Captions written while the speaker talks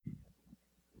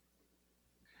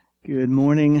Good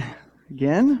morning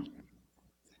again.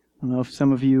 I don't know if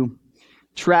some of you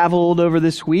traveled over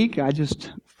this week. I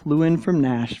just flew in from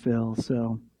Nashville,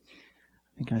 so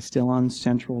I think I'm still on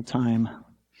Central Time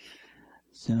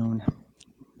Zone.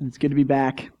 It's good to be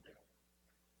back.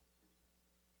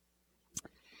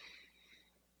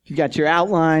 If you got your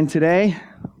outline today,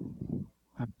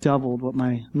 I've doubled what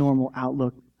my normal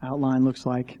outline looks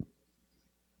like.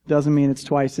 Doesn't mean it's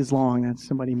twice as long.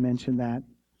 Somebody mentioned that.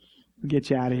 We'll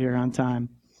get you out of here on time.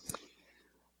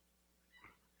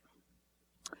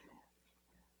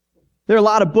 There are a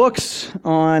lot of books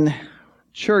on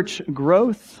church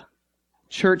growth,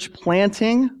 church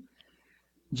planting,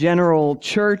 general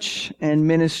church and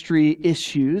ministry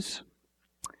issues.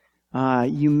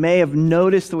 You may have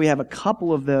noticed that we have a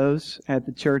couple of those at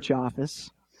the church office.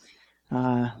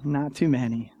 Not too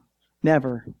many.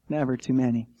 Never too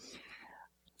many.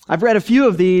 I've read a few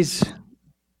of these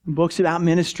books about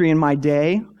ministry in my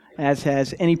day, as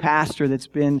has any pastor that's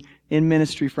been in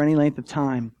ministry for any length of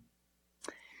time.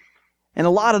 And a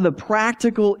lot of the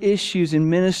practical issues in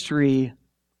ministry,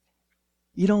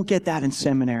 you don't get that in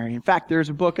seminary. In fact, there's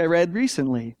a book I read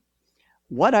recently,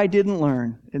 What I Didn't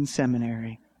Learn in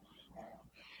Seminary.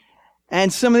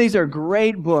 And some of these are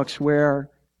great books where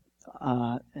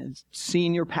a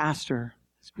senior pastor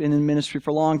has been in ministry for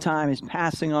a long time, is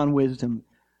passing on wisdom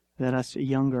that us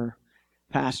younger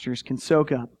pastors can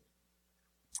soak up.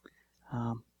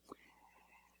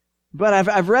 But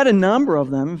I've read a number of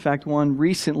them. In fact, one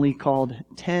recently called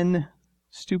 10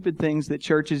 Stupid Things That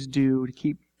Churches Do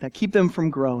to keep them from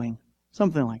growing.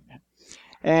 Something like that.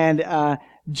 And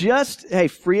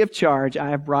free of charge,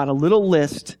 I have brought a little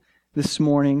list this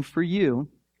morning for you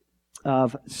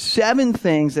of 7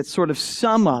 things that sort of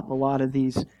sum up a lot of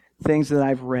these things that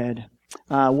I've read.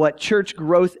 What church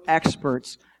growth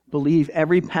experts believe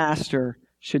every pastor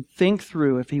should think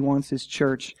through if he wants his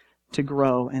church to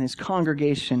grow and his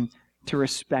congregation to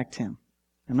respect him.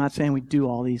 I'm not saying we do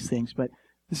all these things, but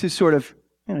this is sort of,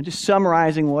 just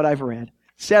summarizing what I've read.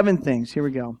 7 things. Here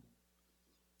we go.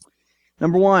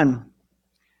 Number 1,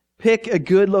 pick a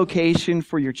good location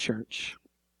for your church.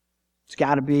 It's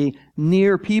got to be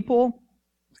near people.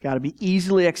 It's got to be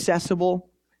easily accessible.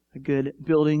 A good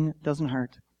building doesn't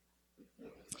hurt.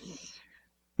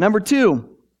 Number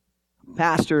 2,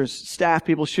 pastors, staff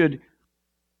people should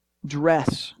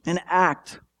dress and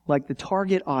act like the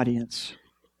target audience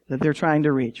that they're trying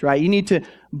to reach, right? You need to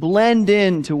blend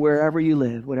into wherever you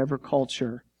live, whatever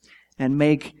culture, and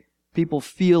make people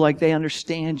feel like they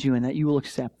understand you and that you will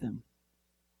accept them.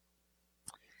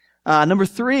 Number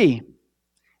 3,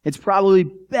 it's probably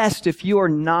best if you are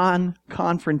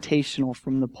non-confrontational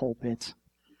from the pulpit.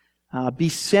 Be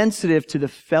sensitive to the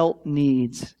felt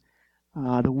needs,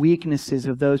 the weaknesses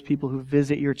of those people who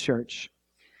visit your church.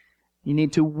 You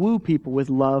need to woo people with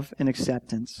love and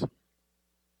acceptance.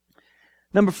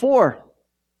 Number 4,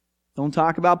 don't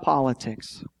talk about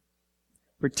politics.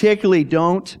 Particularly,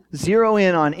 don't zero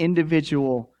in on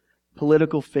individual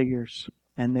political figures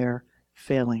and their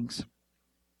failings.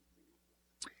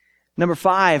 Number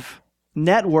 5,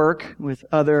 network with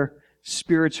other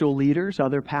spiritual leaders,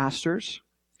 other pastors.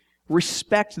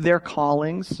 Respect their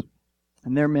callings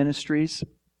and their ministries.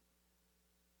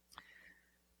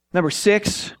 Number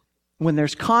 6, when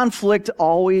there's conflict,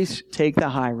 always take the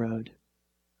high road.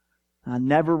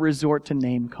 Never resort to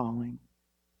name calling.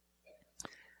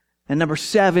 And number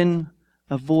 7,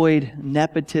 avoid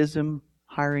nepotism,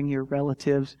 hiring your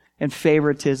relatives, and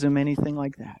favoritism, anything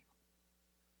like that.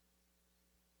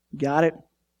 Got it?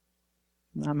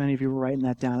 Not many of you were writing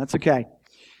that down. That's okay.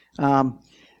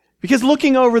 Because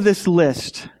looking over this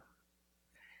list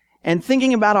and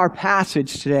thinking about our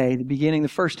passage today, the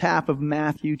first half of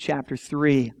Matthew chapter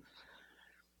 3,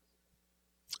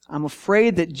 I'm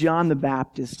afraid that John the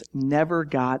Baptist never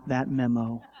got that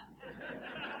memo.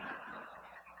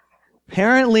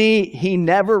 Apparently, he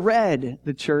never read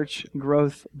the church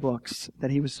growth books that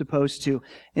he was supposed to.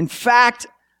 In fact,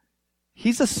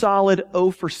 he's a solid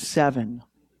 0 for 7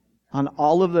 on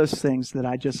all of those things that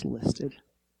I just listed.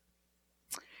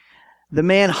 The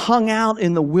man hung out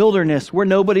in the wilderness where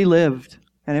nobody lived,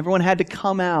 and everyone had to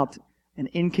come out and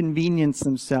inconvenience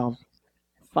themselves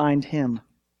to find him.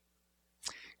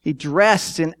 He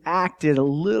dressed and acted a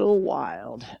little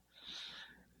wild.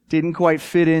 Didn't quite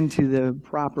fit into the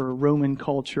proper Roman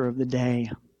culture of the day.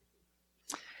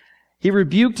 He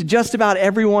rebuked just about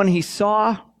everyone he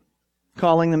saw,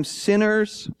 calling them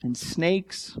sinners and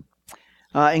snakes,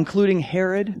 including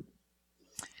Herod,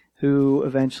 who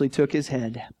eventually took his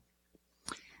head.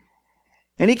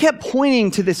 And he kept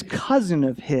pointing to this cousin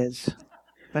of his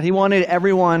that he wanted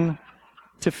everyone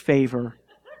to favor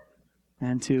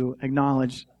and to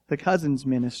acknowledge the cousin's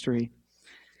ministry.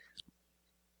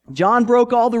 John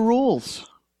broke all the rules.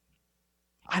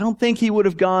 I don't think he would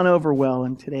have gone over well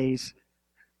in today's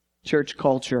church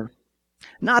culture.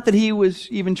 Not that he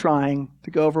was even trying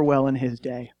to go over well in his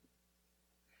day.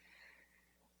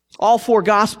 All four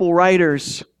gospel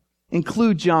writers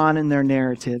include John in their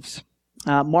narratives.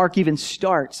 Mark even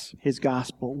starts his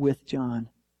gospel with John.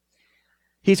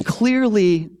 He's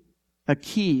clearly a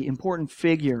key, important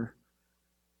figure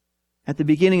at the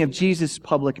beginning of Jesus'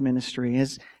 public ministry.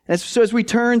 As we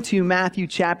turn to Matthew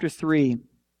chapter 3,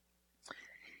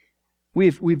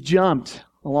 we've jumped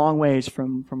a long ways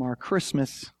from our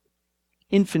Christmas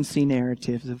infancy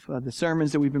narratives of the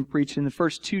sermons that we've been preaching in the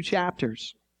first two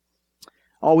chapters.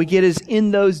 All we get is "in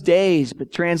those days,"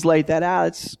 but translate that out,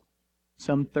 it's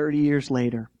some 30 years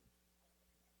later.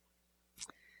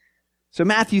 So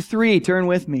Matthew 3, turn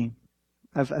with me.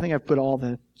 I think I've put all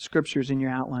the scriptures in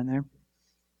your outline there.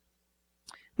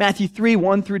 Matthew 3,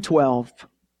 1 through 12.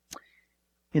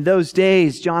 In those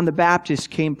days, John the Baptist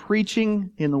came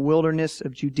preaching in the wilderness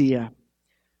of Judea.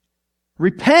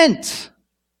 Repent,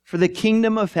 for the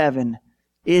kingdom of heaven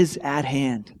is at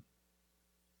hand.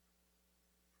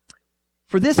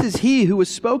 For this is he who was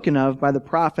spoken of by the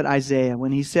prophet Isaiah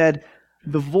when he said,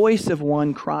 the voice of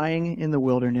one crying in the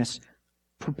wilderness,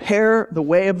 prepare the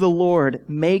way of the Lord,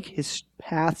 make his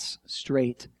paths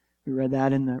straight. We read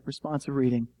that in the responsive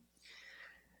reading.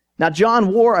 Now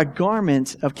John wore a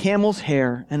garment of camel's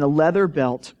hair and a leather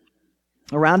belt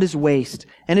around his waist,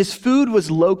 and his food was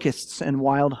locusts and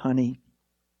wild honey.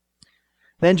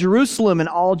 Then Jerusalem and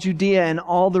all Judea and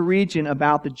all the region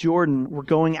about the Jordan were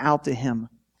going out to him,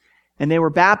 and they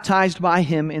were baptized by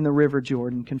him in the river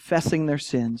Jordan, confessing their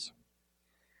sins.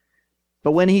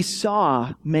 But when he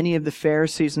saw many of the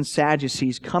Pharisees and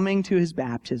Sadducees coming to his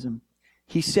baptism,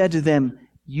 he said to them,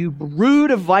 you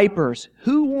brood of vipers,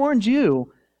 who warned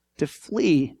you to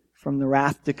flee from the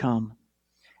wrath to come?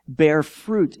 Bear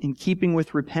fruit in keeping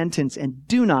with repentance, and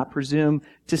do not presume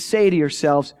to say to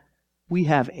yourselves, we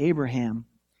have Abraham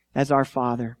as our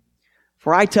father.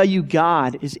 For I tell you,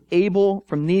 God is able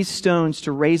from these stones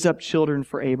to raise up children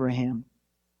for Abraham.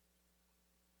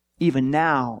 Even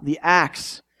now, the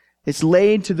axe is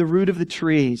laid to the root of the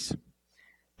trees.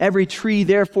 Every tree,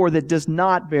 therefore, that does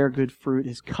not bear good fruit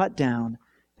is cut down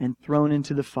and thrown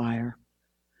into the fire.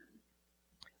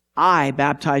 I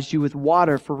baptized you with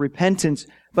water for repentance,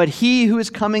 but he who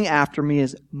is coming after me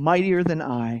is mightier than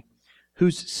I,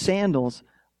 whose sandals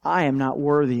I am not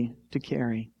worthy to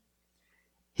carry.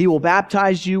 He will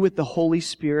baptize you with the Holy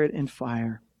Spirit and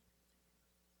fire.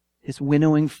 His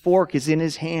winnowing fork is in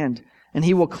his hand, and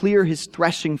he will clear his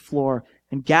threshing floor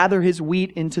and gather his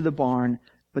wheat into the barn,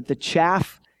 but the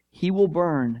chaff he will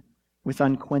burn with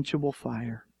unquenchable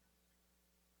fire.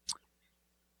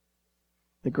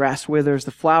 The grass withers,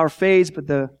 the flower fades, but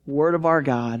the word of our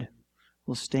God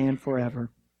will stand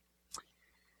forever.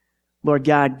 Lord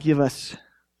God, give us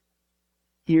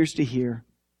ears to hear,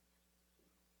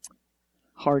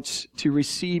 hearts to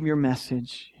receive your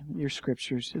message, your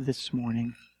scriptures this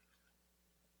morning.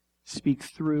 Speak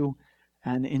through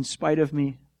and in spite of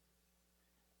me,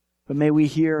 but may we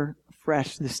hear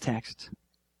fresh this text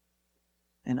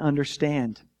and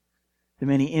understand the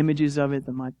many images of it,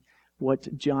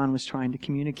 what John was trying to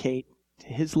communicate to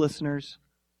his listeners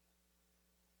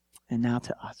and now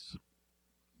to us.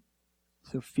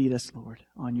 So feed us, Lord,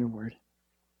 on your word.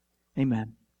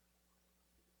 Amen.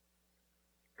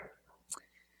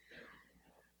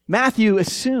 Matthew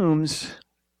assumes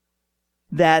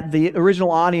that the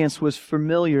original audience was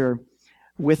familiar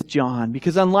with John,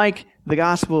 because unlike the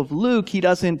Gospel of Luke, he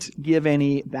doesn't give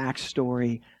any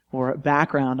backstory or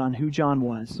background on who John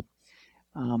was.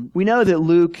 We know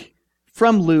that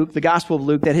from Luke, the Gospel of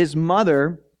Luke, that his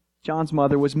mother, John's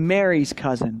mother, was Mary's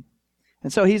cousin.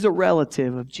 And so he's a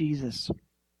relative of Jesus.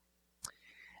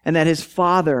 And that his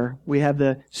father, we have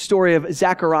the story of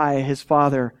Zechariah, his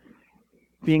father,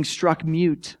 being struck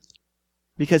mute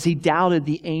because he doubted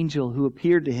the angel who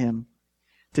appeared to him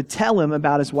to tell him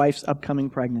about his wife's upcoming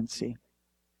pregnancy.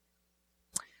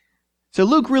 So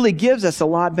Luke really gives us a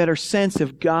lot better sense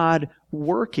of God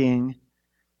working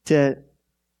to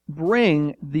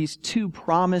bring these two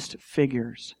promised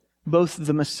figures, both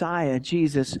the Messiah,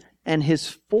 Jesus, and his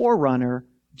forerunner,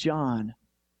 John,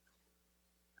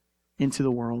 into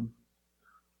the world.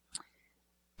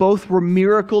 Both were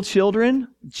miracle children.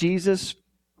 Jesus,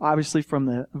 obviously from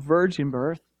the virgin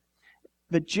birth,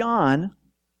 but John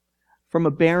from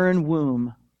a barren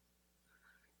womb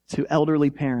to elderly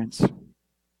parents.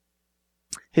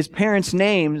 His parents'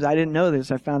 names, I didn't know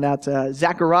this, I found out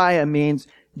Zechariah means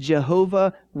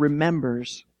Jehovah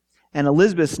remembers, And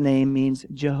Elizabeth's name means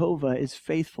Jehovah is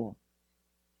faithful.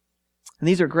 And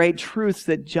these are great truths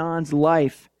that John's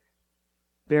life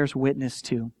bears witness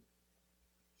to.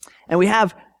 And we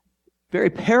have very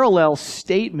parallel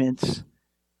statements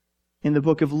in the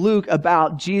book of Luke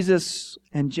about Jesus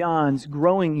and John's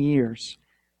growing years.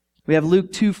 We have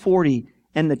Luke 2:40,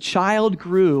 and the child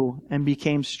grew and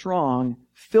became strong,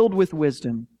 filled with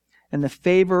wisdom, and the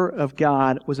favor of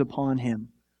God was upon him.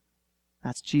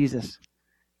 That's Jesus.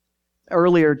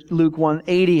 Earlier, Luke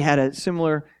 1:80 had a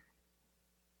similar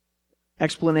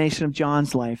explanation of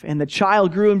John's life. And the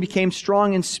child grew and became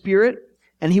strong in spirit,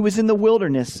 and he was in the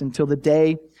wilderness until the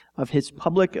day of his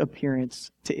public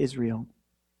appearance to Israel.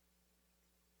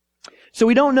 So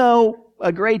we don't know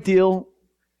a great deal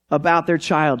about their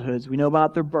childhoods. We know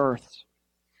about their births.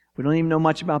 We don't even know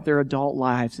much about their adult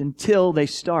lives until they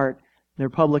start their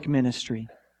public ministry.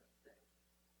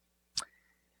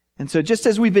 And so just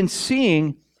as we've been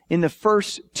seeing in the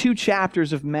first 2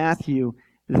 chapters of Matthew,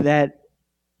 that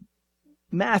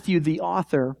Matthew, the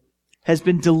author, has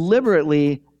been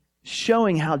deliberately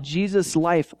showing how Jesus'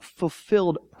 life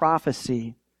fulfilled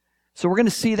prophecy. So we're going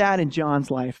to see that in John's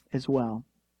life as well.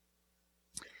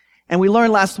 And we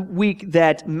learned last week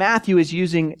that Matthew is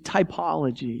using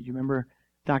typology. You remember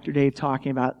Dr. Dave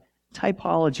talking about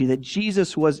typology, that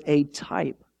Jesus was a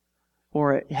type,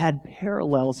 or had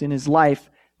parallels in his life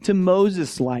to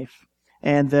Moses' life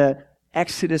and the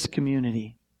Exodus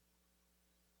community.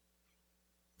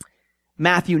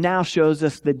 Matthew now shows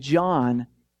us that John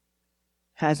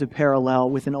has a parallel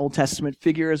with an Old Testament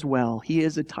figure as well. He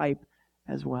is a type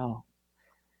as well.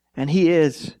 And he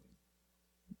is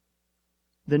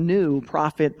the new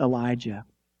prophet Elijah.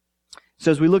 So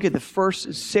as we look at the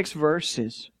first 6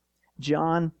 verses,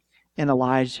 John and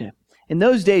Elijah. In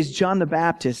those days, John the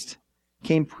Baptist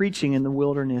came preaching in the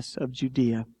wilderness of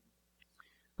Judea.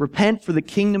 Repent, for the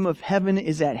kingdom of heaven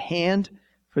is at hand.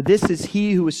 For this is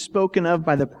he who was spoken of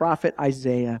by the prophet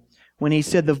Isaiah, when he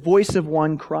said, the voice of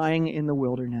one crying in the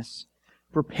wilderness,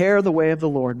 prepare the way of the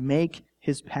Lord, make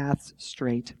his paths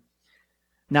straight.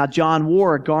 Now John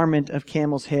wore a garment of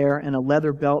camel's hair and a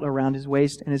leather belt around his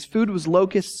waist, and his food was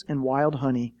locusts and wild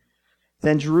honey.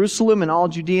 Then Jerusalem and all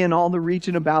Judea and all the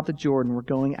region about the Jordan were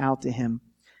going out to him,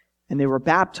 and they were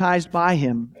baptized by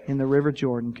him in the river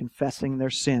Jordan, confessing their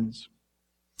sins.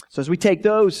 So as we take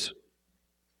those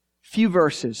few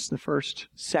verses, the first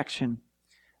section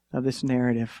of this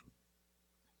narrative,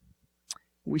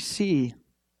 we see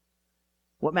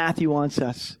what Matthew wants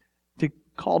us to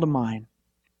call to mind.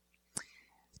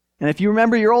 And if you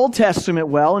remember your Old Testament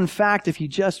well, in fact, if you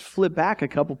just flip back a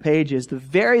couple pages, the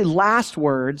very last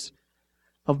words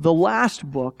of the last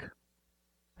book,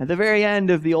 at the very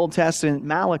end of the Old Testament,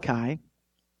 Malachi,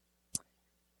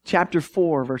 chapter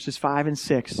 4, verses 5 and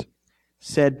 6,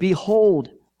 said, behold,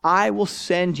 I will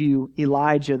send you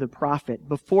Elijah the prophet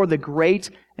before the great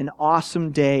and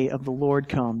awesome day of the Lord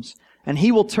comes. And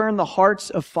he will turn the hearts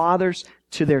of fathers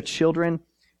to their children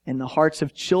and the hearts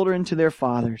of children to their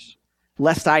fathers,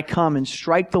 lest I come and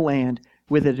strike the land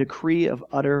with a decree of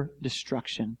utter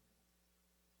destruction.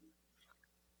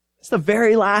 It's the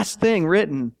very last thing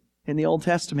written in the Old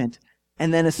Testament.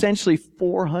 And then essentially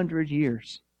 400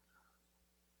 years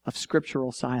of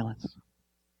scriptural silence.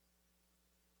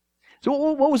 So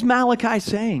what was Malachi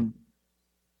saying?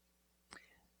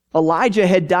 Elijah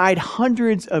had died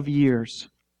hundreds of years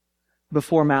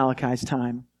before Malachi's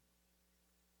time.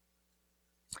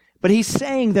 But he's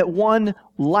saying that one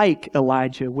like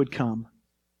Elijah would come.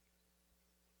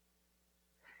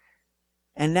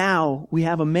 And now we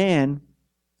have a man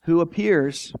who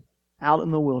appears out in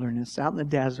the wilderness, out in the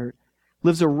desert,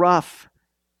 lives a rough,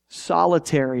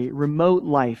 solitary, remote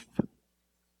life.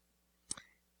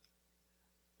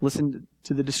 Listen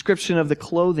to the description of the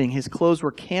clothing. His clothes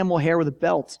were camel hair with a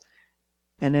belt.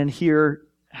 And then hear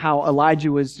how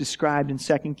Elijah was described in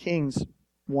 2 Kings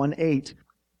 1:8.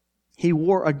 He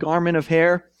wore a garment of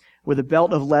hair with a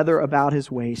belt of leather about his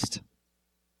waist.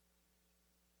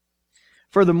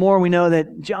 Furthermore, we know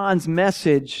that John's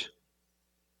message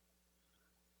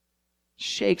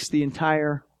shakes the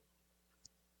entire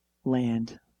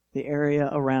land, the area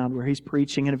around where he's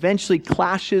preaching, and eventually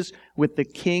clashes with the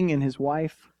king and his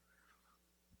wife,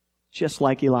 just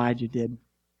like Elijah did.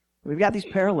 We've got these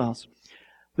parallels.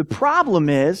 The problem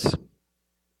is,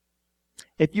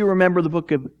 if you remember the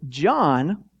book of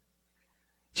John,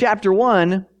 chapter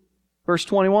 1, verse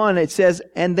 21, it says,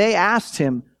 and they asked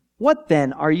him, what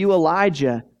then? Are you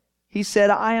Elijah? He said,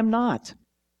 I am not.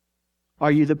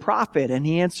 Are you the prophet? And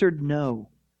he answered, no.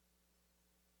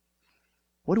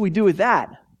 What do we do with that?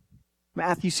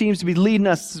 Matthew seems to be leading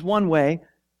us one way,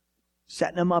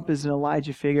 setting him up as an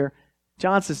Elijah figure.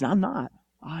 John says, I'm not.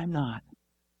 I'm not.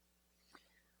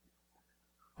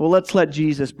 Well, let's let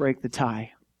Jesus break the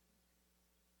tie.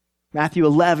 Matthew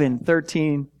 11,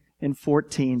 13, and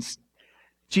 14.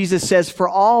 Jesus says, for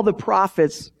all the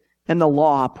prophets and the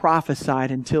law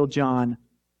prophesied until John.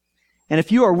 And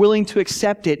if you are willing to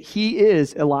accept it, he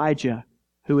is Elijah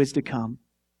who is to come.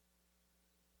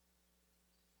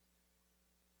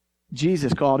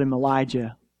 Jesus called him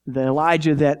Elijah, the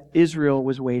Elijah that Israel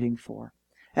was waiting for.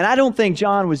 And I don't think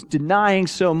John was denying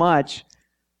so much.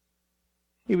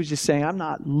 He was just saying, I'm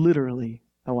not literally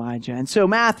Elijah. And so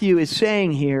Matthew is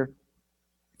saying here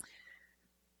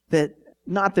that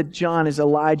not that John is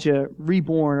Elijah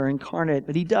reborn or incarnate,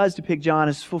 but he does depict John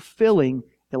as fulfilling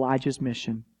Elijah's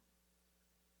mission.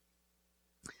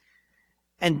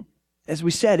 And as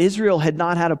we said, Israel had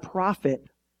not had a prophet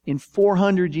in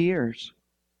 400 years.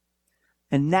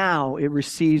 And now it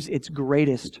receives its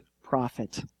greatest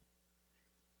prophet.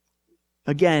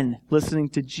 Again, listening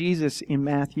to Jesus in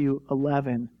Matthew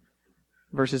 11,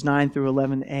 verses 9 through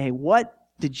 11a. What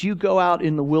did you go out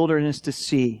in the wilderness to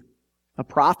see? A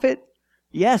prophet?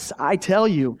 Yes, I tell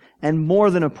you, and more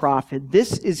than a prophet.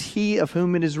 This is he of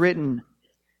whom it is written,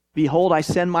 behold, I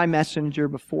send my messenger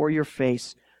before your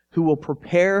face, who will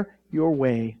prepare your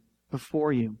way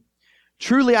before you.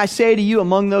 Truly I say to you,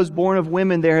 among those born of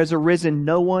women there has arisen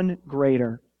no one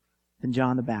greater than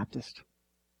John the Baptist.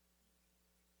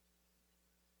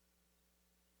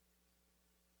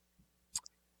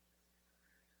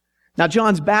 Now,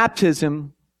 John's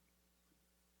baptism,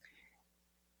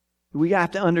 we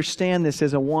have to understand this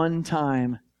as a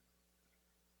one-time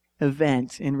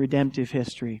event in redemptive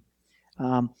history.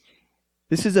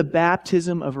 This is a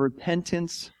baptism of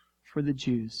repentance for the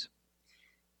Jews.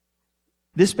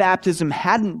 This baptism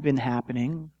hadn't been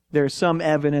happening. There's some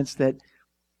evidence that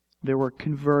there were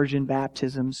conversion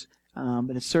baptisms,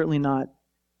 but it's certainly not,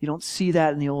 you don't see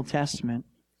that in the Old Testament.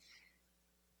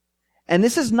 And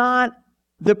this is not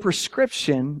the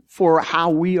prescription for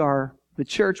how the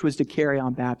church was to carry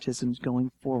on baptisms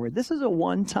going forward. This is a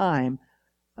one-time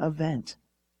event.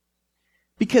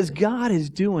 Because God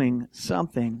is doing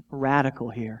something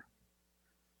radical here.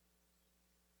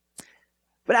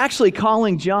 But actually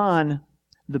calling John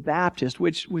the Baptist,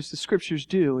 which the Scriptures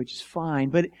do, which is fine,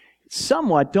 but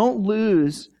somewhat don't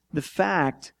lose the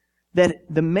fact that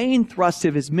the main thrust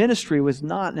of his ministry was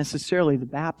not necessarily the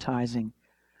baptizing,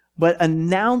 but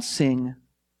announcing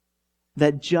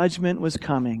that judgment was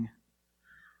coming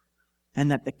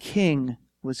and that the King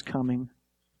was coming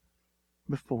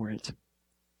before it.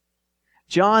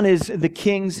 John is the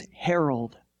King's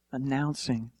herald,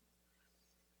 announcing.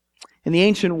 In the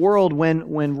ancient world,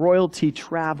 when royalty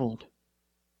traveled,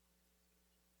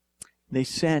 they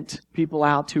sent people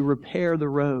out to repair the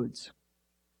roads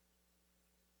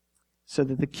so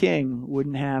that the king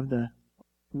wouldn't have the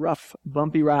rough,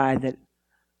 bumpy ride that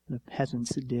the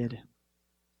peasants did.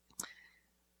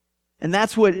 And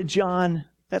that's what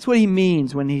he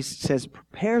means when he says,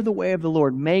 prepare the way of the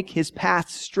Lord, make his path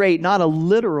straight, not a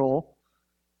literal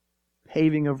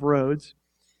paving of roads,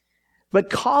 but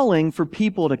calling for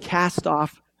people to cast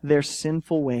off their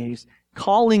sinful ways,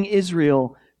 calling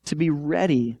Israel to be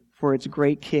ready for its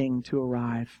great King to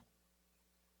arrive.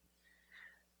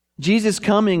 Jesus'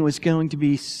 coming was going to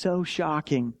be so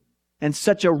shocking and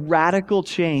such a radical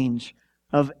change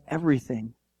of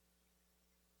everything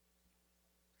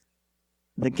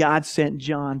that God sent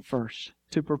John first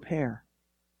to prepare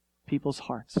people's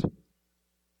hearts.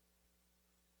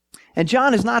 And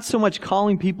John is not so much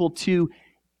calling people to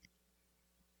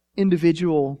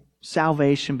individual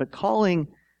salvation, but calling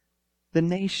the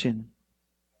nation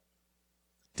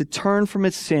to turn from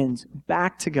its sins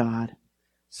back to God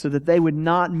so that they would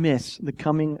not miss the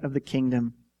coming of the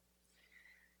kingdom.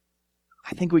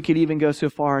 I think we could even go so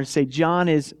far as say John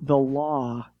is the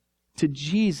law to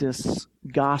Jesus'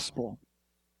 gospel.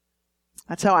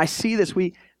 That's how I see this.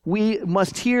 We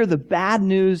must hear the bad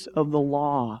news of the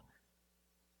law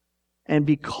and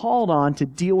be called on to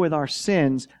deal with our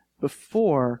sins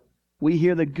before we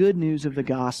hear the good news of the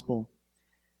gospel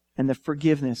and the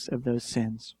forgiveness of those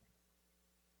sins.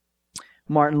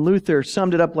 Martin Luther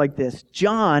summed it up like this: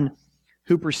 John,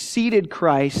 who preceded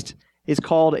Christ, is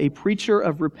called a preacher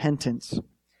of repentance,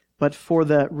 but for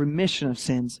the remission of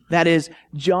sins. That is,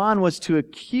 John was to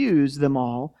accuse them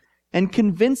all and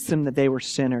convince them that they were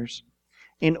sinners,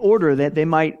 in order that they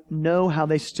might know how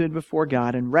they stood before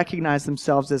God and recognize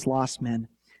themselves as lost men.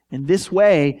 In this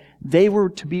way, they were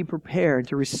to be prepared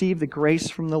to receive the grace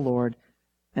from the Lord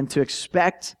and to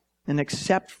expect and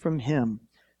accept from Him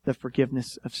the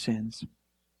forgiveness of sins.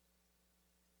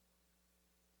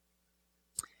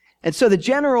 And so the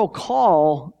general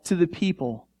call to the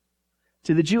people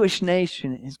to the Jewish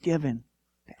nation is given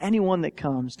to anyone that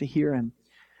comes to hear him.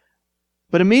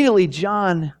 But immediately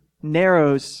John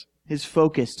narrows his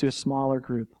focus to a smaller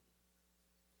group,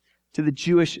 to the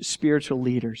Jewish spiritual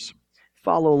leaders.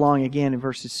 Follow along again in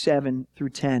verses 7 through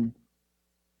 10.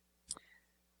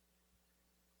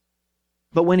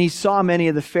 But when he saw many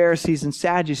of the Pharisees and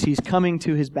Sadducees coming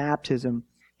to his baptism,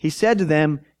 he said to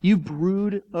them, "You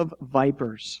brood of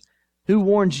vipers, who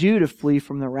warned you to flee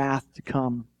from the wrath to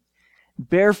come?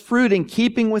 Bear fruit in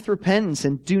keeping with repentance,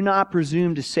 and do not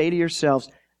presume to say to yourselves,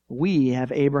 'We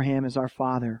have Abraham as our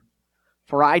father.'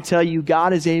 For I tell you,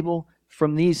 God is able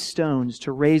from these stones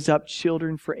to raise up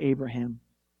children for Abraham.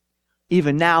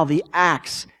 Even now the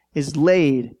axe is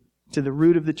laid to the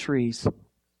root of the trees.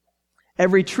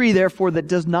 Every tree, therefore, that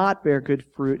does not bear good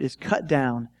fruit is cut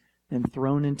down and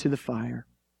thrown into the fire."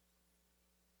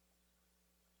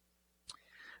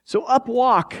 So up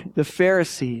walk the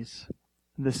Pharisees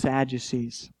and the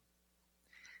Sadducees.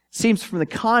 It seems from the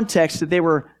context that they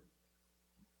were,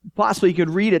 possibly you could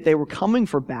read it, they were coming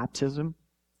for baptism.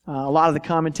 A lot of the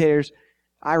commentators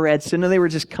I read said, no, they were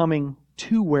just coming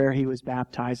to where he was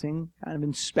baptizing, kind of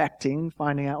inspecting,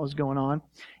 finding out what was going on.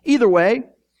 Either way,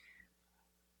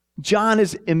 John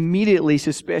is immediately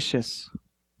suspicious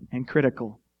and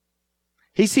critical.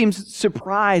 He seems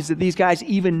surprised that these guys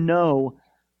even know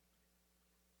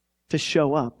to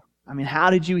show up. I mean, how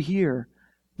did you hear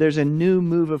there's a new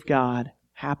move of God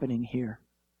happening here?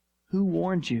 Who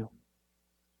warned you?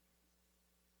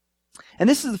 And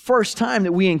this is the first time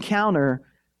that we encounter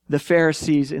the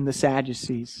Pharisees and the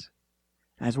Sadducees.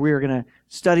 As we are going to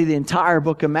study the entire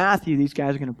book of Matthew, these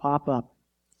guys are going to pop up.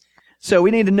 So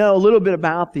we need to know a little bit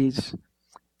about these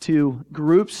two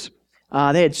groups.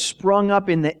 They had sprung up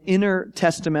in the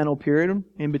intertestamental period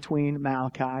in between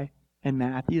Malachi and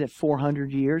Matthew, that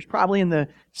 400 years, probably in the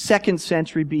 2nd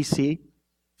century BC.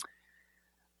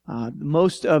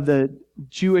 Most of the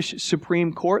Jewish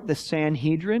Supreme Court, the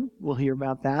Sanhedrin, we'll hear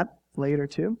about that later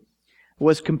too,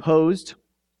 was composed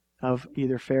of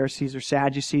either Pharisees or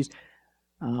Sadducees.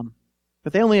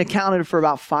 But they only accounted for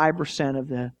about 5% of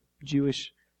the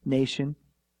Jewish nation.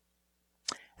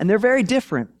 And they're very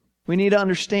different. We need to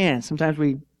understand. Sometimes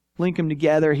we link them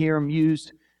together, hear them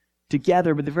used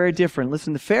together, but they're very different.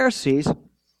 Listen, the Pharisees,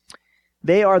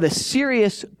 they are the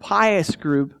serious, pious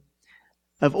group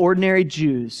of ordinary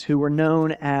Jews who were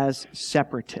known as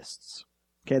separatists.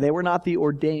 Okay, they were not the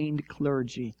ordained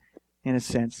clergy, in a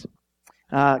sense.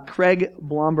 Craig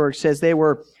Blomberg says they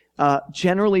were a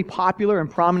generally popular and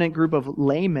prominent group of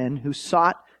laymen who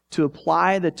sought to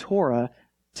apply the Torah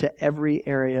to every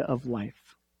area of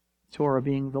life. Torah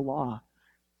being the law.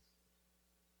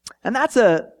 And it's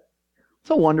a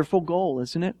wonderful goal,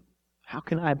 isn't it? How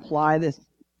can I apply this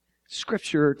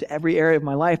Scripture to every area of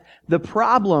my life? The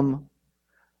problem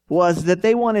was that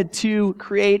they wanted to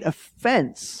create a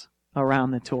fence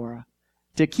around the Torah,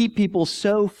 to keep people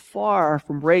so far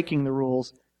from breaking the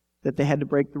rules that they had to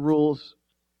break the rules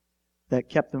that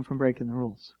kept them from breaking the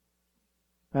rules.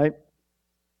 Right?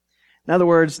 In other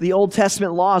words, the Old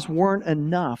Testament laws weren't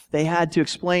enough. They had to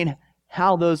explain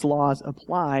how those laws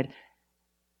applied.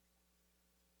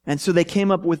 And so they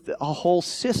came up with a whole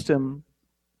system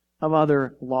of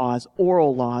other laws,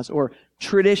 oral laws, or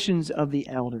traditions of the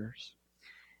elders.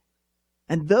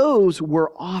 And those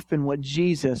were often what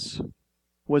Jesus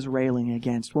was railing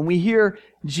against. When we hear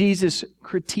Jesus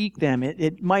critique them,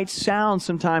 it might sound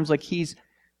sometimes like he's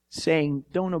saying,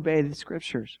 don't obey the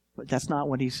Scriptures. But that's not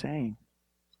what he's saying.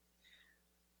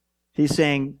 He's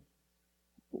saying,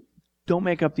 don't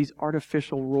make up these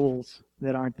artificial rules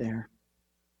that aren't there.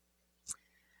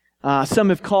 Some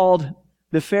have called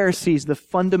the Pharisees the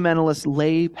fundamentalist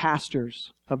lay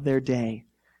pastors of their day.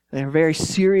 They are very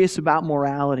serious about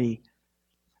morality,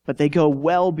 but they go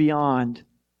well beyond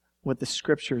what the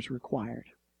Scriptures required.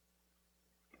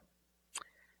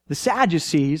 The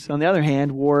Sadducees, on the other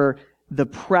hand, were the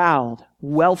proud,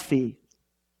 wealthy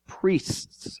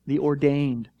priests, the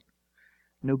ordained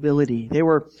nobility. They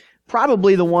were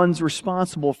probably the ones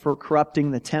responsible for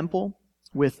corrupting the temple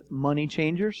with money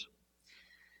changers.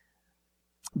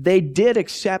 They did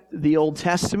accept the Old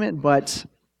Testament, but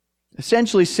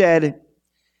essentially said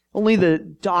only the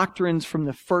doctrines from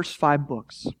the first 5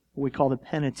 books, what we call the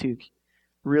Pentateuch,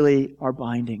 really are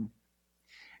binding.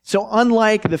 So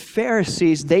unlike the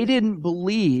Pharisees, they didn't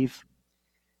believe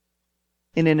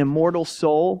in an immortal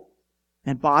soul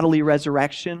and bodily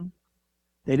resurrection.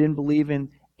 They didn't believe in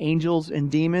angels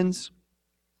and demons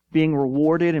being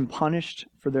rewarded and punished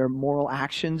for their moral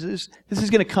actions. This is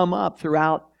going to come up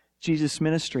throughout Jesus'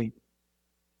 ministry.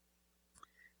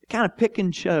 They kind of pick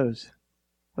and chose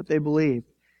what they believed.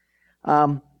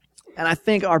 And I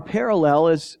think our parallel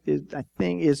is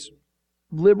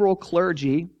liberal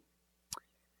clergy,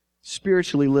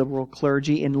 spiritually liberal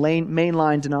clergy in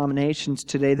mainline denominations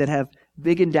today that have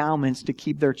big endowments to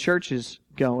keep their churches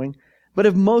going, but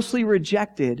have mostly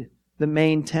rejected the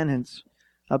main tenets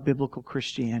of biblical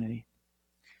Christianity.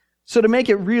 So to make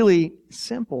it really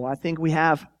simple, I think we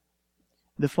have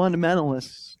the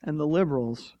fundamentalists and the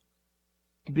liberals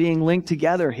being linked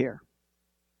together here.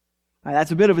 Now,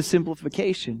 that's a bit of a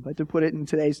simplification, but to put it in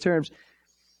today's terms,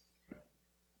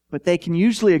 but they can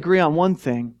usually agree on one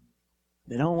thing.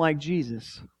 They don't like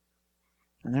Jesus.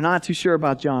 And they're not too sure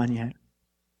about John yet,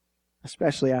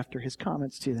 especially after his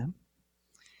comments to them.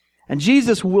 And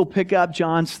Jesus will pick up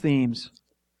John's themes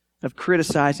of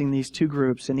criticizing these two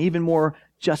groups, and even more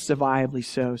justifiably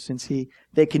so, since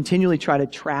they continually try to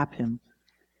trap him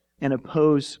and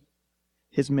oppose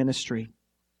his ministry.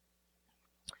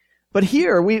 But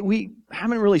here, we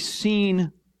haven't really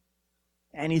seen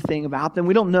anything about them.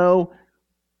 We don't know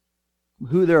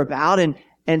who they're about.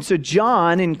 And so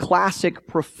John, in classic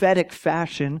prophetic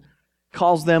fashion,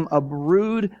 calls them a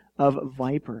brood of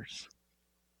vipers.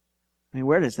 I mean,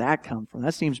 where does that come from?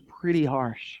 That seems pretty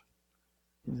harsh.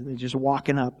 They're just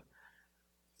walking up.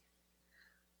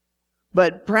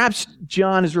 But perhaps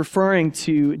John is referring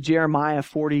to Jeremiah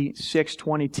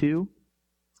 46:22.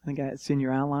 I think that's in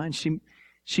your outline.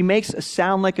 She makes a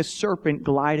sound like a serpent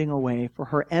gliding away, for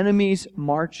her enemies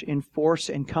march in force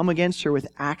and come against her with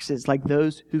axes like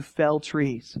those who fell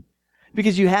trees.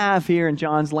 Because you have here in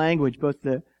John's language both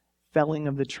the felling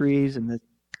of the trees and the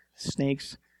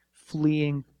snakes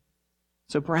fleeing.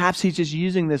 So perhaps he's just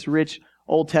using this rich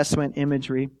Old Testament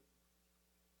imagery.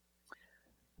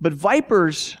 But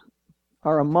vipers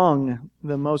are among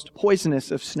the most poisonous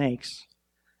of snakes.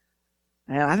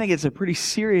 And I think it's a pretty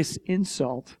serious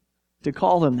insult to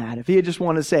call them that. If he had just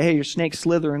wanted to say, hey, your snake's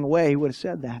slithering away, he would have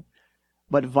said that.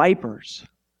 But vipers.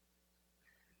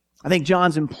 I think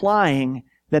John's implying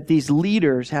that these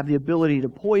leaders have the ability to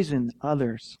poison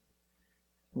others,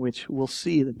 which we'll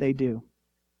see that they do.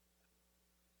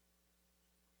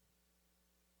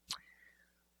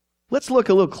 Let's look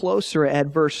a little closer at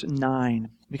verse 9,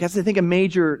 because I think a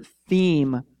major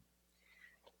theme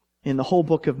in the whole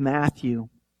book of Matthew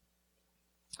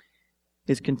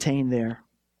is contained there.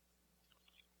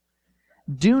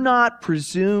 Do not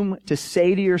presume to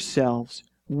say to yourselves,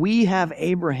 we have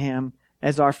Abraham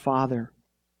as our father.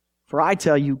 For I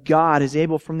tell you, God is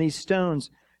able from these stones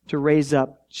to raise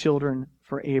up children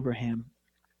for Abraham.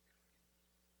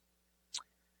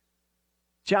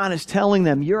 John is telling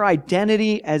them, your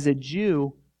identity as a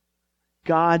Jew,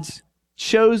 God's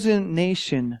chosen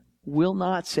nation, will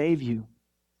not save you.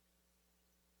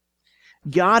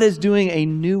 God is doing a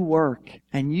new work,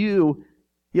 and you'll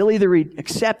either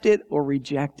accept it or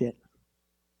reject it.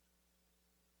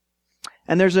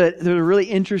 And there's a really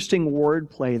interesting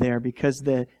wordplay there, because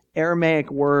the Aramaic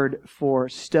word for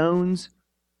stones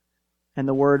and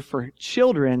the word for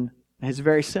children is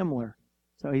very similar.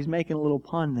 So he's making a little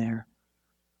pun there.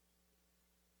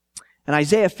 And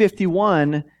Isaiah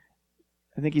 51,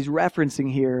 I think he's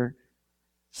referencing here,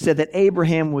 said that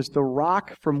Abraham was the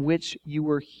rock from which you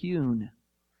were hewn.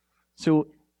 So,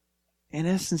 in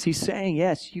essence, he's saying,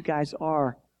 yes, you guys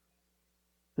are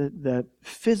the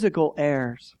physical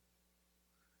heirs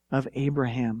of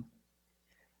Abraham.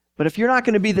 But if you're not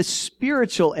going to be the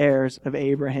spiritual heirs of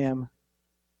Abraham,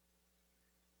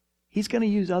 he's going to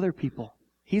use other people.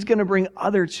 He's going to bring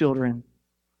other children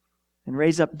and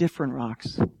raise up different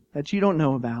rocks that you don't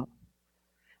know about.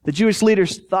 The Jewish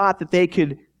leaders thought that they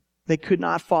could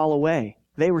not fall away.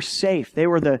 They were safe. They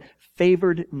were the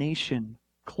favored nation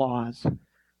clause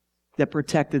that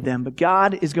protected them. But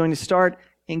God is going to start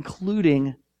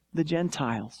including the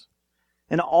Gentiles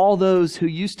and all those who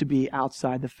used to be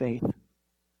outside the faith.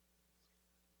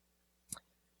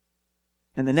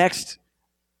 And the next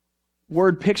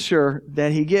word picture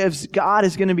that he gives, God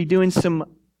is going to be doing some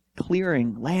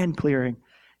clearing, land clearing.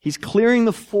 He's clearing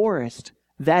the forest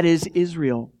that is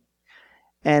Israel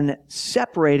and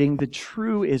separating the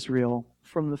true Israel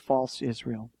from the false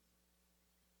Israel.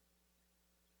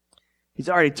 He's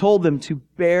already told them to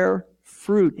bear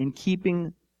fruit in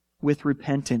keeping with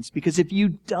repentance, because if you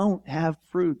don't have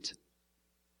fruit,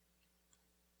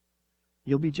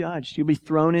 you'll be judged. You'll be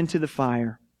thrown into the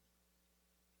fire.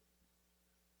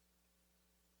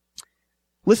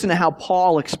 Listen to how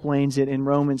Paul explains it in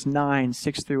Romans 9,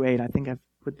 6 through 8. I think I've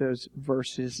put those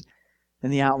verses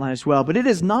in the outline as well. But it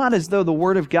is not as though the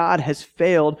word of God has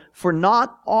failed, for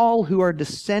not all who are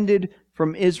descended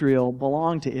from Israel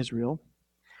belong to Israel,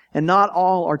 and not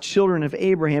all are children of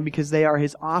Abraham, because they are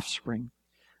his offspring.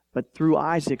 But through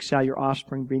Isaac shall your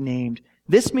offspring be named.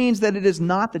 This means that it is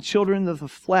not the children of the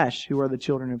flesh who are the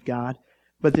children of God,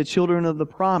 but the children of the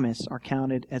promise are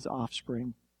counted as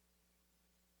offspring.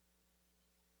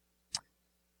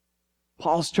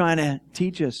 Paul's trying to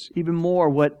teach us even more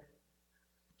what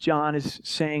John is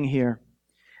saying here.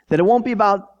 That it won't be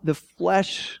about the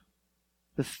flesh,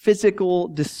 the physical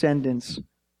descendants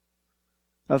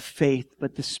of faith,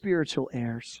 but the spiritual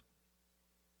heirs.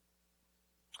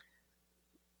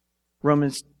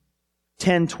 Romans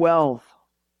 10:12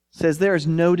 says there is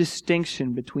no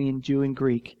distinction between Jew and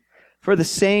Greek. For the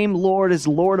same Lord is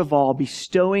Lord of all,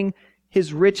 bestowing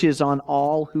His riches on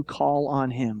all who call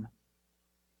on Him.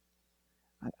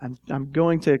 I'm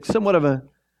going to somewhat of a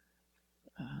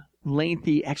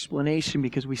lengthy explanation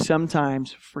because we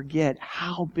sometimes forget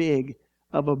how big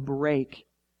of a break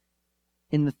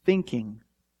in the thinking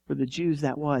for the Jews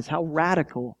that was, how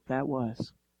radical that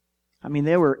was. I mean,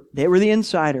 they were the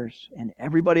insiders and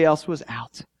everybody else was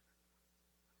out.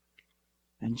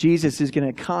 And Jesus is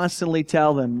going to constantly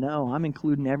tell them, no, I'm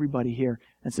including everybody here.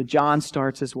 And so John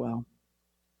starts as well.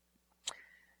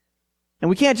 And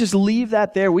we can't just leave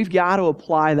that there. We've got to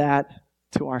apply that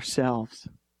to ourselves,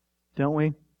 don't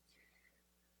we?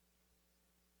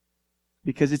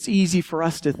 Because it's easy for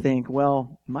us to think,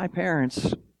 well, my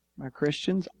parents are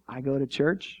Christians. I go to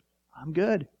church. I'm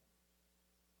good.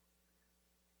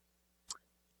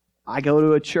 I go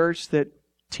to a church that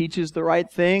teaches the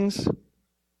right things.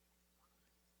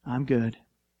 I'm good.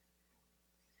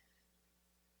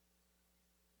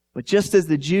 But just as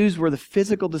the Jews were the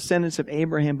physical descendants of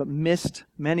Abraham, but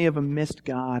many of them missed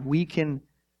God, we can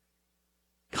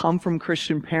come from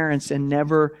Christian parents and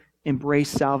never embrace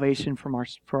salvation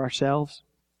for ourselves.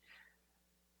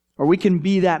 Or we can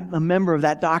be a member of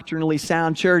that doctrinally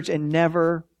sound church and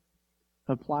never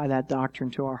apply that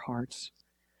doctrine to our hearts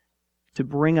to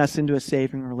bring us into a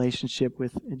saving relationship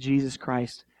with Jesus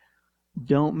Christ.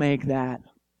 Don't make that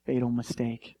fatal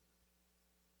mistake.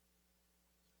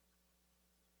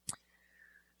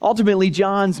 Ultimately,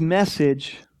 John's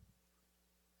message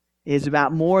is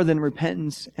about more than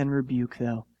repentance and rebuke,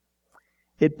 though.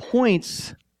 It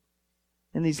points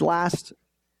in these last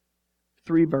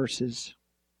three verses,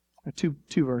 or two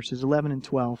verses, 11 and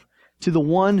 12, to the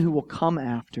one who will come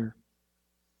after,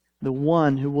 the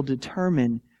one who will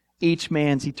determine each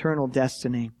man's eternal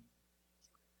destiny.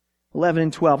 11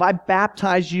 and 12, I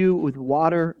baptize you with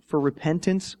water for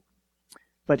repentance,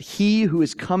 but He who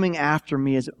is coming after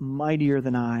me is mightier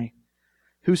than I,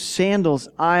 whose sandals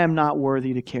I am not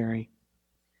worthy to carry.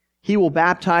 He will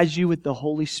baptize you with the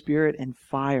Holy Spirit and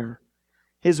fire.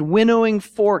 His winnowing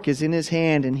fork is in His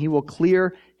hand, and He will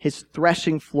clear His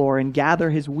threshing floor and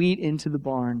gather His wheat into the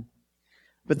barn.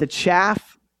 But the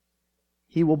chaff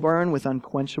He will burn with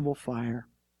unquenchable fire.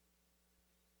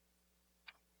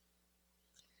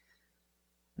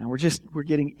 Now we're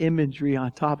getting imagery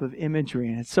on top of imagery,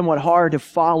 and it's somewhat hard to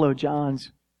follow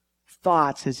John's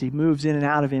thoughts as he moves in and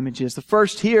out of images. The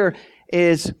first here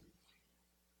is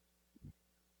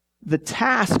the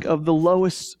task of the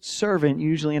lowest servant,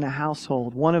 usually in a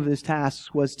household. One of his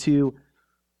tasks was to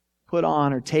put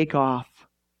on or take off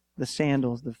the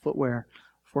sandals, the footwear,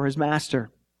 for his master.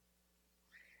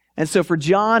 And so for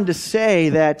John to say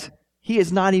that he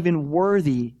is not even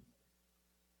worthy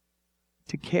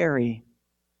to carry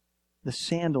the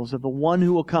sandals of the one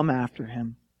who will come after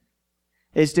him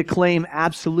is to claim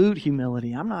absolute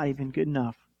humility. I'm not even good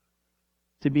enough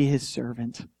to be His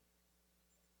servant.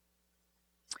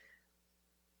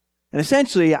 And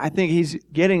essentially, I think he's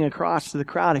getting across to the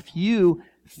crowd, if you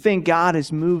think God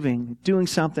is moving, doing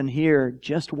something here,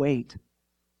 just wait.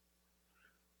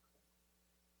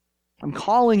 I'm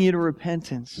calling you to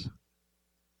repentance.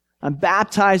 I'm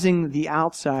baptizing the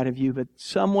outside of you, but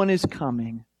someone is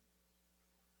coming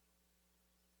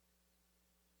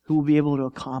who will be able to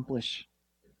accomplish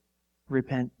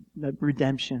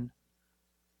redemption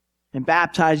and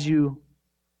baptize you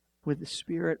with the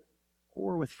Spirit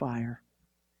or with fire.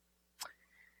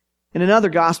 In another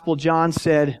gospel, John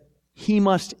said, He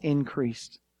must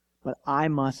increase, but I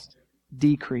must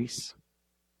decrease.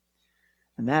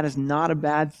 And that is not a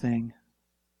bad thing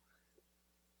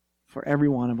for every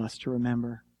one of us to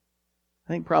remember.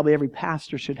 I think probably every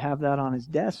pastor should have that on his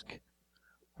desk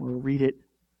or read it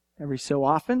every so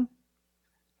often,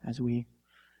 as we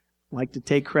like to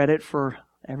take credit for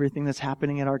everything that's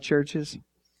happening at our churches.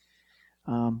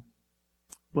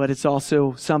 But it's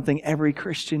also something every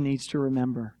Christian needs to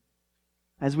remember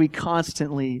as we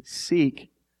constantly seek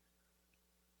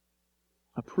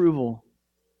approval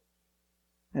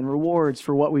and rewards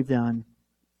for what we've done.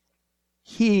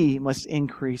 He must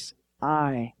increase,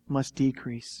 I must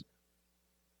decrease.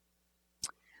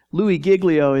 Louis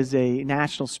Giglio is a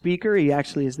national speaker. He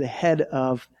actually is the head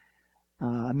of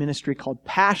a ministry called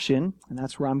Passion, and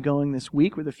that's where I'm going this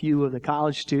week with a few of the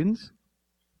college students.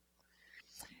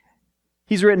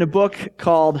 He's written a book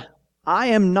called I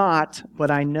Am Not, But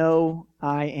I Know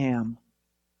I Am.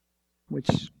 Which,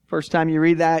 first time you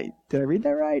read that, did I read that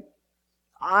right?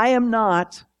 I am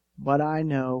not, but I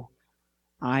know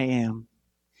I am.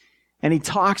 And he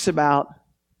talks about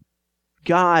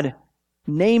God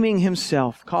naming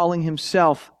himself, calling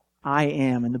himself I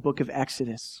am in the book of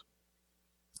Exodus.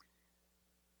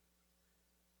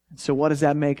 And so what does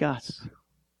that make us?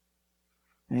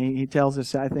 And he tells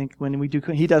us, I think, when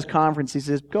he does conference, he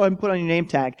says, go ahead and put on your name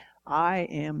tag, I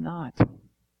am not.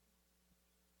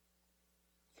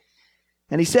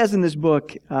 And he says in this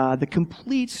book, the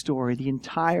complete story, the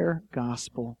entire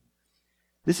gospel.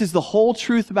 This is the whole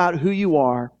truth about who you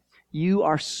are. You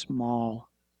are small.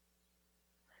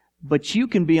 But you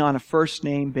can be on a first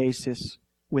name basis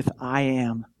with I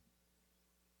am.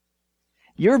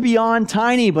 You're beyond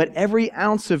tiny, but every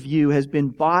ounce of you has been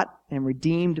bought and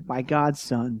redeemed by God's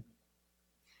Son.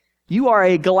 You are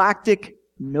a galactic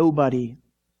nobody.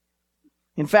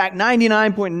 In fact,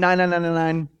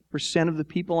 99.9999% of the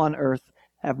people on earth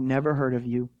have never heard of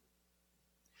you.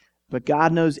 But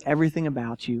God knows everything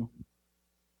about you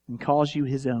and calls you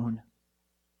His own.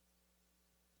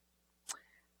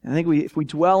 I think if we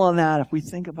dwell on that, if we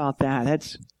think about that,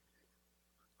 that's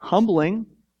humbling.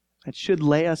 That should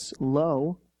lay us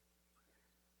low.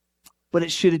 But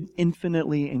it should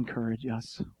infinitely encourage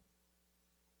us.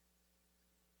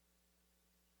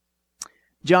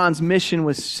 John's mission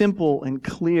was simple and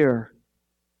clear.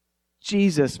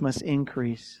 Jesus must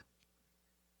increase,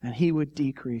 and He would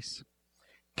decrease.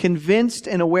 Convinced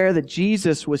and aware that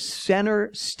Jesus was center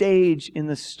stage in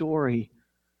the story,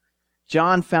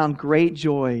 John found great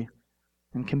joy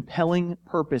and compelling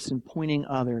purpose in pointing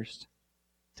others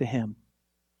to Him.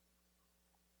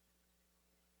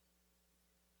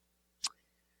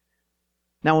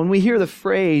 Now, when we hear the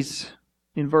phrase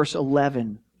in verse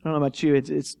 11, I don't know about you,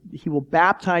 it's He will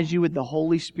baptize you with the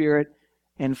Holy Spirit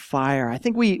and fire. I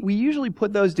think we usually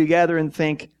put those together and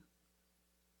think,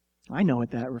 I know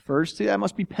what that refers to. That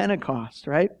must be Pentecost,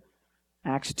 right?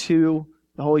 Acts 2,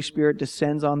 the Holy Spirit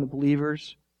descends on the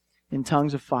believers in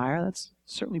tongues of fire. That's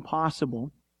certainly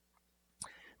possible.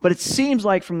 But it seems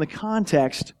like from the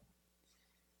context,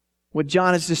 what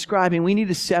John is describing, we need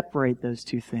to separate those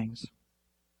two things.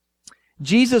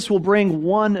 Jesus will bring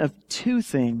one of two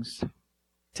things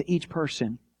to each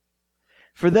person.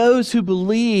 For those who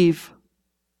believe,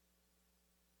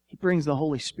 He brings the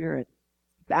Holy Spirit,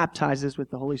 baptizes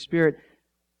with the Holy Spirit.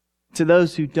 To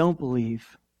those who don't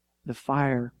believe, the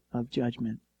fire of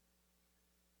judgment.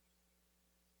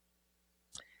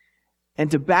 And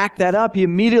to back that up, He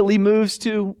immediately moves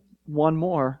to one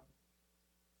more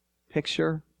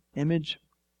picture, image.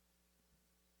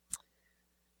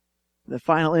 The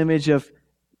final image of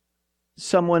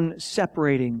someone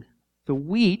separating the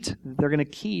wheat that they're going to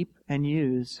keep and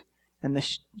use and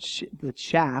the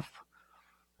chaff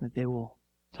that they will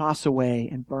toss away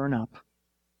and burn up.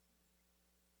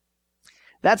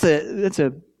 That's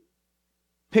a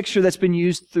picture that's been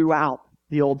used throughout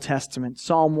the Old Testament.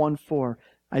 Psalm 1:4,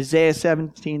 Isaiah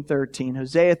 17:13,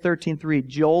 Hosea 13:3,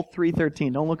 Joel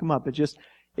 3:13. Don't look them up.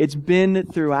 It's been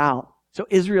throughout. So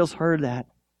Israel's heard that.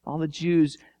 All the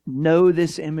Jews know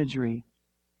this imagery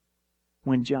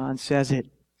when John says it.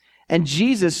 And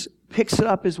Jesus picks it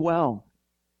up as well.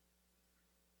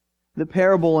 The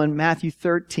parable in Matthew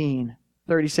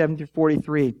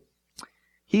 13:37-43.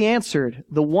 He answered,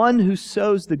 "The one who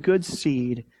sows the good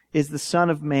seed is the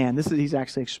Son of Man." He's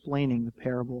actually explaining the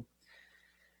parable.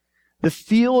 "The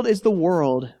field is the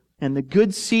world, and the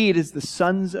good seed is the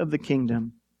sons of the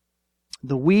kingdom.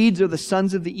 The weeds are the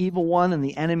sons of the evil one, and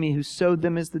the enemy who sowed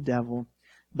them is the devil.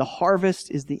 The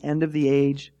harvest is the end of the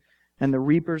age, and the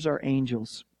reapers are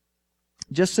angels.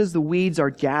 Just as the weeds are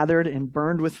gathered and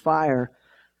burned with fire,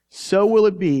 so will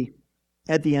it be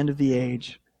at the end of the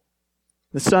age.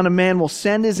 The Son of Man will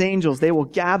send His angels. They will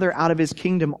gather out of His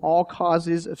kingdom all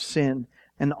causes of sin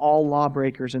and all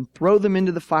lawbreakers and throw them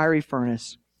into the fiery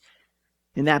furnace.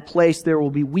 In that place there will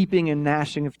be weeping and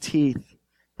gnashing of teeth.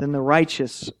 Then the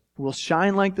righteous will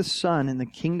shine like the sun in the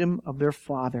kingdom of their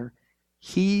Father.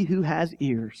 He who has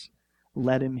ears,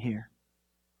 let him hear."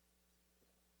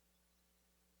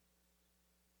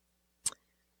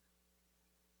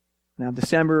 Now,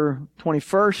 December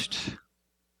 21st,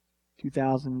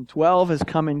 2012 has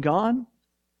come and gone.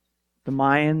 The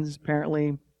Mayans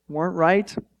apparently weren't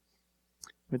right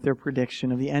with their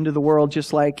prediction of the end of the world,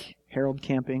 just like herald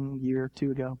camping a year or two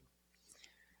ago.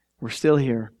 We're still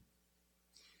here.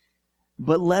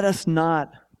 But let us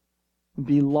not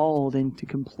be lulled into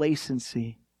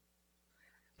complacency,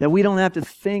 that we don't have to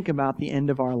think about the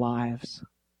end of our lives.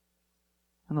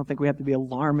 I don't think we have to be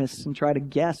alarmists and try to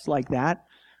guess like that.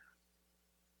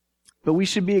 But we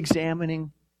should be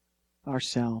examining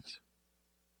ourselves.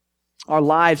 Our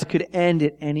lives could end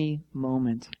at any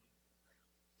moment.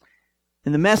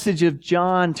 And the message of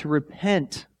John to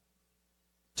repent,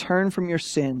 turn from your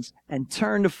sins, and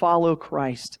turn to follow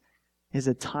Christ is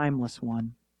a timeless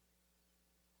one.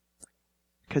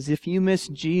 Because if you miss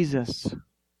Jesus,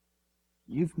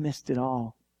 you've missed it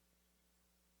all.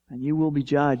 And you will be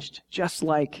judged, just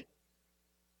like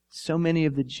so many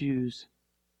of the Jews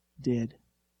did.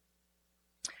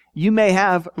 You may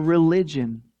have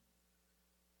religion,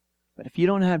 but if you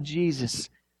don't have Jesus,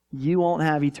 you won't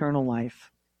have eternal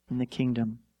life in the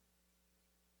kingdom.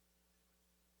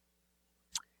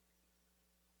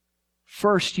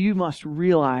 First, you must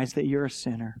realize that you're a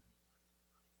sinner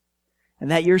and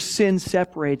that your sin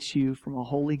separates you from a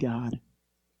holy God.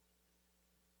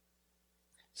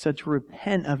 So to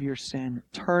repent of your sin,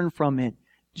 turn from it.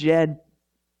 Jed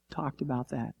talked about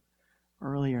that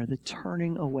earlier, the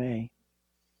turning away.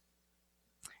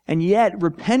 And yet,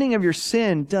 repenting of your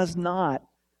sin does not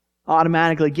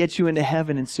automatically get you into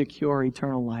heaven and secure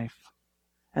eternal life.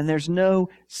 And there's no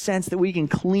sense that we can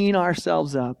clean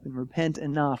ourselves up and repent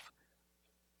enough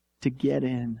to get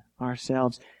in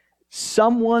ourselves.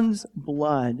 Someone's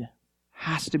blood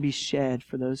has to be shed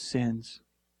for those sins.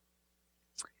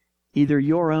 Either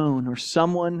your own or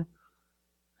someone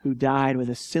who died with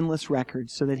a sinless record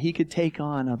so that he could take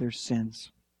on others'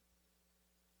 sins.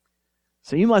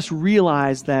 So you must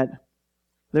realize that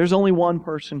there's only one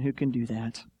person who can do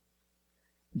that.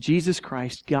 Jesus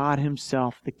Christ, God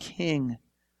Himself, the King,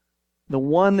 the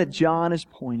one that John is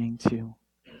pointing to,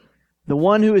 the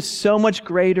one who is so much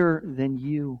greater than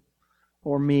you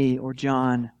or me or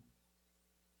John,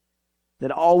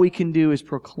 that all we can do is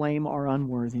proclaim our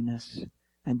unworthiness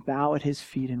and bow at His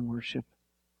feet in worship.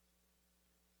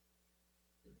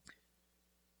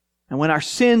 And when our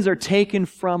sins are taken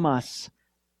from us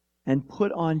and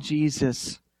put on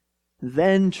Jesus,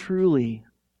 then truly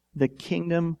the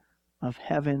kingdom of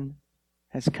heaven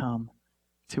has come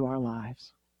to our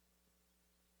lives.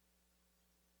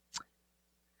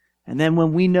 And then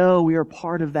when we know we are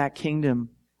part of that kingdom,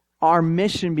 our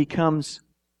mission becomes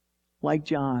like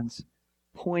John's,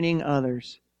 pointing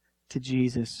others to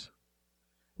Jesus.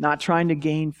 Not trying to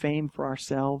gain fame for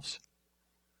ourselves,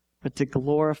 but to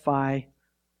glorify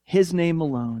His name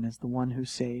alone as the one who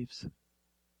saves.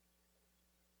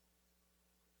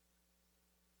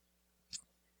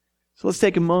 So let's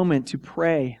take a moment to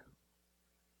pray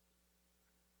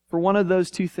for one of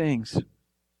those two things.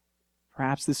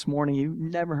 Perhaps this morning you've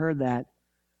never heard that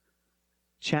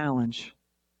challenge,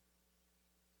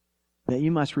 that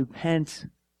you must repent,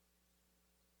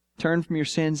 turn from your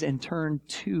sins, and turn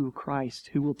to Christ,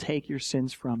 who will take your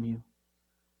sins from you.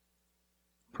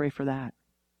 Pray for that.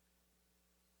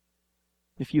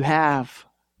 If you have,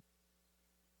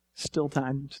 still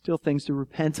time, still things to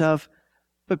repent of,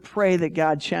 but pray that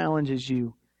God challenges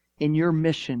you in your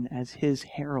mission as His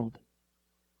herald,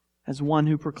 as one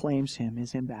who proclaims Him,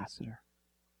 His ambassador.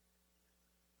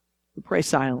 But pray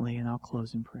silently, and I'll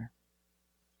close in prayer.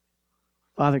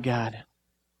 Father God,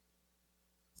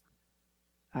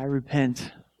 I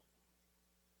repent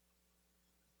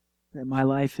that my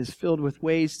life is filled with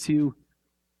ways to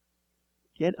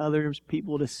get other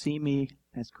people to see me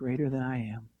as greater than I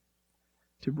am,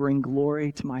 to bring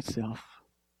glory to myself,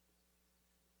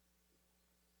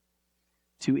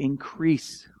 to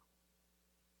increase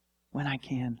when I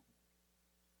can.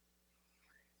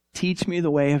 Teach me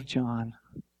the way of John.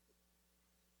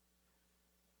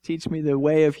 Teach me the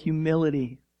way of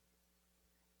humility,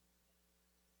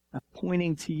 of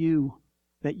pointing to you,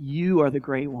 that you are the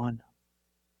great one,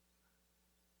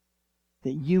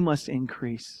 that you must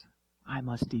increase, I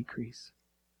must decrease.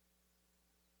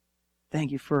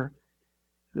 Thank you for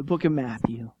the book of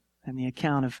Matthew and the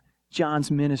account of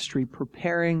John's ministry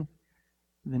preparing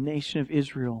the nation of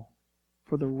Israel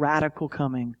for the radical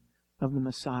coming of the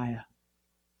Messiah.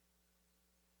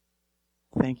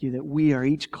 Thank you that we are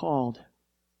each called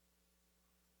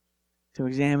to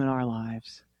examine our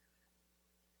lives,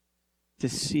 to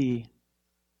see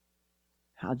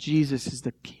how Jesus is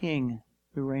the King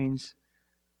who reigns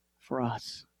for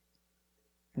us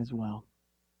as well.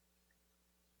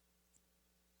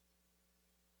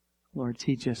 Lord,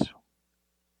 teach us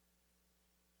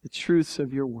the truths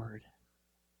of your word,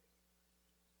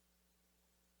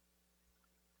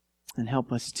 and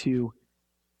help us to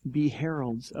be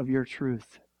heralds of your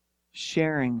truth,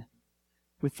 sharing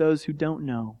with those who don't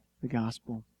know the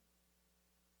gospel.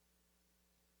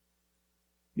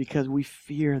 because we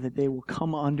fear that they will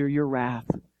come under your wrath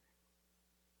if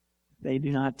they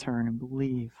do not turn and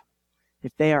believe.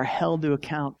 If they are held to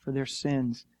account for their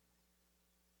sins,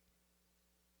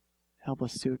 help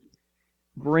us to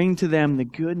bring to them the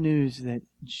good news that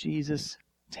Jesus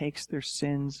takes their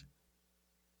sins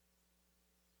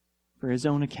for His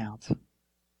own account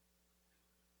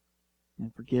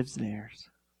and forgives theirs.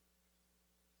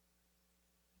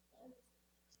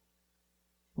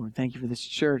 Lord, thank you for this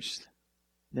church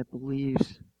that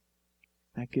believes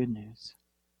that good news.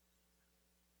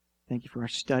 Thank you for our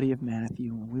study of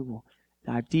Matthew, and we will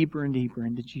dive deeper and deeper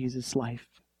into Jesus' life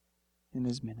and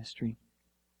His ministry.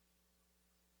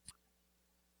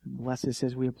 And bless us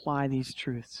as we apply these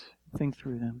truths, think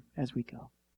through them as we go.